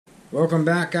Welcome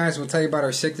back, guys. We'll tell you about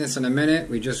our sickness in a minute.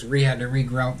 We just had to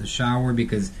re-grout the shower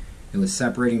because it was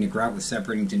separating. The grout was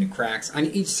separating into cracks on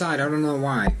each side. I don't know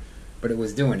why, but it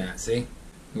was doing that, see?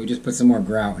 We just put some more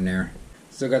grout in there.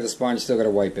 Still got the sponge, still got to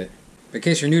wipe it. But in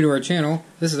case you're new to our channel,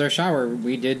 this is our shower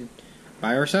we did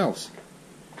by ourselves.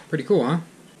 Pretty cool, huh?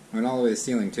 Went all the way to the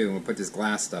ceiling, too, and we put this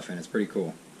glass stuff in. It's pretty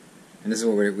cool. And this is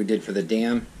what we did for the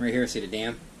dam right here. See the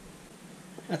dam?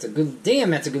 That's a good dam.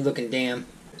 That's a good looking dam.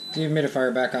 The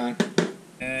humidifier back on.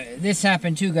 This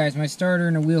happened too, guys. My starter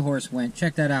and a wheel horse went.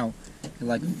 Check that out. It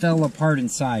like fell apart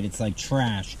inside. It's like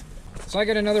trash. So I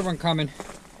got another one coming.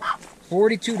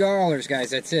 $42, guys.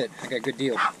 That's it. I got a good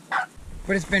deal.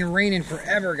 But it's been raining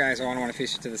forever, guys. Oh, I don't want to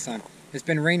face it to the sun. It's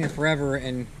been raining forever,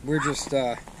 and we're just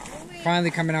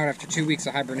finally coming out after 2 weeks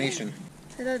of hibernation.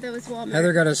 I thought that was Walmart.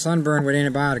 Heather got a sunburn with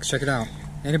antibiotics. Check it out.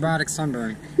 Antibiotic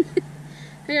sunburn.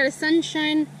 I got a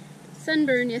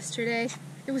sunburn yesterday.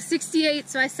 It was 68,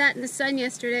 so I sat in the sun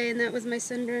yesterday, and that was my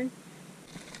sunburn.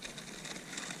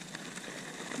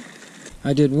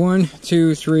 I did 1,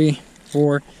 2, 3,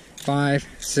 4, 5,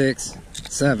 6,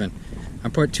 7. I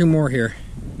put 2 more here.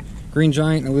 Green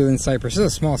giant and a Leland cypress. This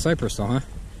is a small cypress though, huh?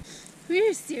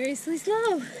 We're seriously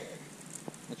slow.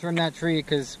 I trimmed that tree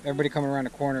because everybody coming around the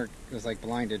corner was like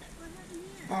blinded.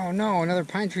 Oh no, another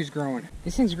pine tree's growing.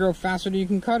 These things grow faster than you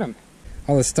can cut them.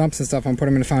 All the stumps and stuff, I'm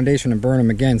putting them in the foundation and burn them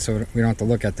again so we don't have to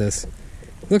look at this.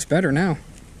 It looks better now.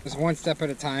 Just one step at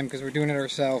a time because we're doing it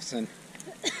ourselves, and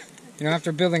you know,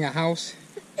 after building a house,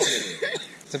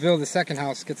 to build the second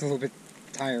house gets a little bit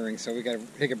tiring, so we gotta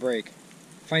take a break.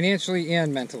 Financially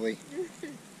and mentally.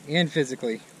 And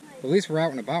physically. But at least we're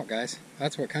out and about, guys.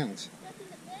 That's what counts.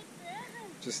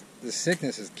 Just the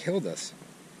sickness has killed us.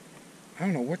 I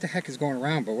don't know what the heck is going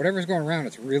around, but whatever's going around,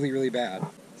 it's really, really bad.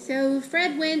 So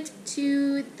Fred went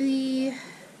to the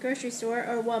grocery store,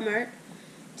 or Walmart,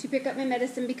 to pick up my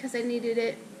medicine because I needed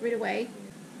it right away.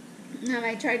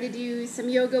 I tried to do some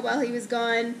yoga while he was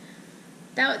gone.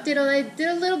 That did a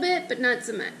little bit, but not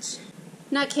so much.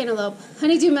 Not cantaloupe.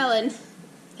 Honeydew melon.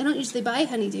 I don't usually buy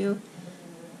honeydew,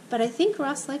 but I think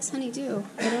Ross likes honeydew.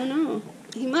 I don't know.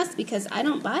 He must, because I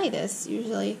don't buy this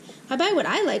usually. I buy what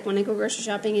I like when I go grocery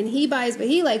shopping, and he buys what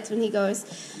he likes when he goes.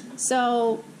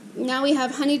 So now we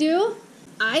have honeydew.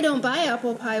 I don't buy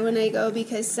apple pie when I go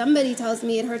because somebody tells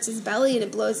me it hurts his belly and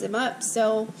it blows him up.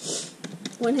 So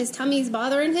when his tummy's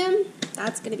bothering him,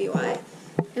 that's going to be why.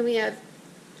 And we have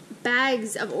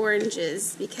bags of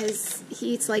oranges because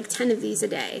he eats like 10 of these a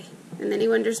day. And then he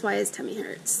wonders why his tummy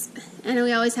hurts. And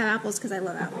we always have apples because I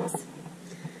love apples.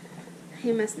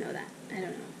 He must know that. I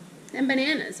don't know. And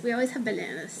bananas. We always have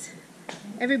bananas.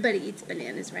 Everybody eats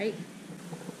bananas, right?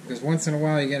 Because once in a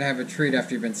while you gotta have a treat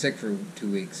after you've been sick for 2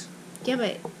 weeks. Yeah,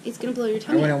 but it's gonna blow your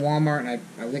tummy. I went in Walmart and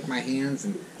I licked my hands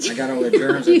and I got all the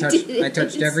germs. I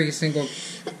touched every single...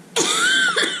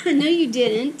 No, you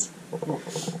didn't.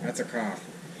 That's a cough.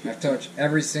 I've touched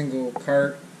every single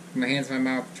cart, my hands in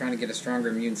my mouth, trying to get a stronger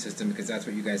immune system because that's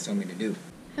what you guys told me to do.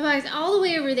 I walked all the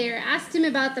way over there, asked him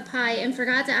about the pie, and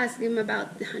forgot to ask him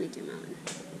about the honeydew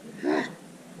melon.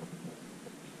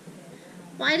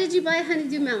 Why did you buy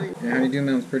honeydew melon? Yeah, honeydew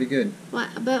melon's pretty good.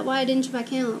 But why didn't you buy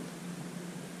cantaloupe?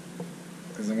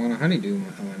 Because I want a honeydew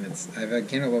melon. I've had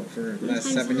cantaloupe for the last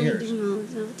 7 years. Honeydew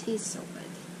melons don't taste so good.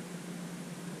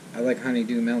 I like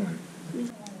honeydew melon.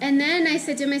 And then I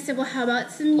said to him, well, how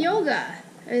about some yoga?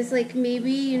 I was like,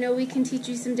 maybe, you know, we can teach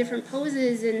you some different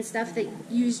poses and stuff that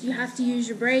you have to use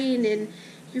your brain and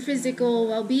your physical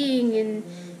well-being and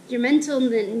your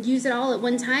mental, and use it all at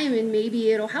one time, and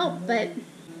maybe it'll help. But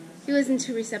he wasn't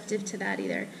too receptive to that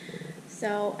either.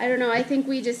 So, I don't know, I think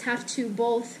we just have to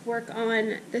both work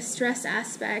on the stress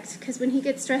aspect, because when he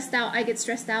gets stressed out, I get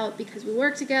stressed out because we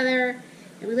work together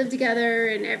and we live together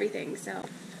and everything. So,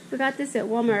 we got this at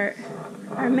Walmart.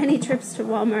 Our many trips to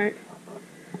Walmart.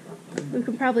 We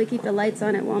could probably keep the lights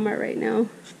on at Walmart right now.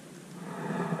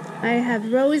 I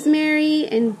have rosemary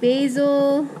and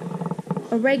basil,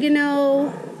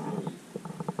 oregano,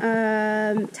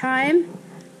 thyme,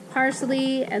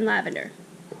 parsley, and lavender.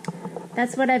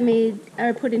 That's what I've made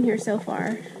or put in here so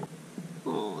far.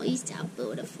 Oh, he's so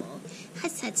beautiful.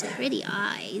 Has such pretty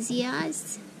eyes,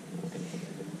 yes.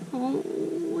 Oh,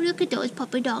 look at those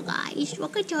puppy dog eyes.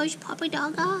 Look at those puppy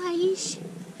dog eyes.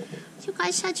 You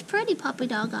got such pretty puppy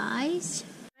dog eyes.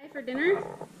 For dinner?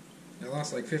 I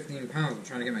lost like 15 pounds. I'm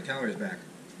trying to get my calories back.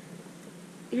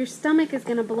 Your stomach is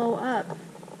going to blow up,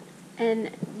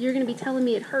 and you're going to be telling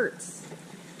me it hurts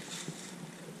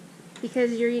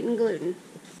because you're eating gluten.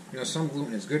 You know, some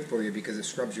gluten is good for you because it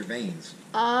scrubs your veins.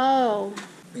 Oh.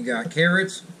 We got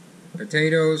carrots,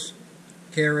 potatoes,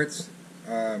 carrots,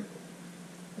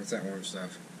 what's that orange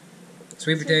stuff?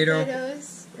 sweet potato,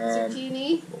 potatoes,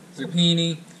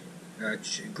 zucchini,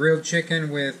 grilled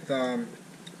chicken with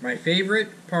my favorite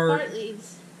part,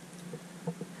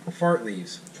 fart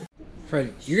leaves.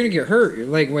 Fred, you're gonna get hurt. Your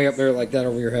leg way up there like that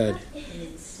over your head.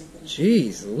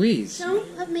 Jeez Louise.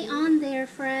 Don't put me on there,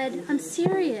 Fred. I'm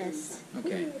serious.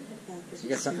 Okay. You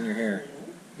got something in your hair.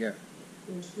 You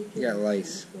got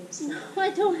lice. No, I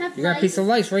don't have lice. You got a piece of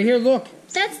lice right here, look.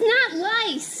 That's not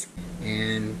lice.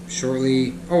 And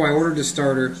shortly, I ordered a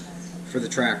starter for the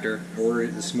tractor. I ordered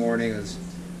it this morning. It was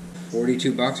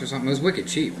 $42 or something. It was wicked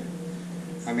cheap.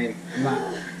 I mean, I'm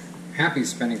not happy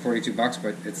spending $42,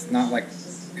 but it's not like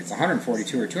it's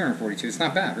 142 or 242. It's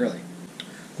not bad, really.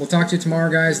 We'll talk to you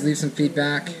tomorrow, guys. Leave some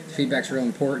feedback. Feedback's real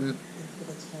important.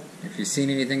 If you've seen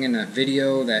anything in the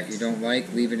video that you don't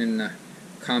like, leave it in the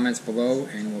comments below,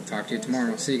 and we'll talk to you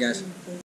tomorrow. See you guys.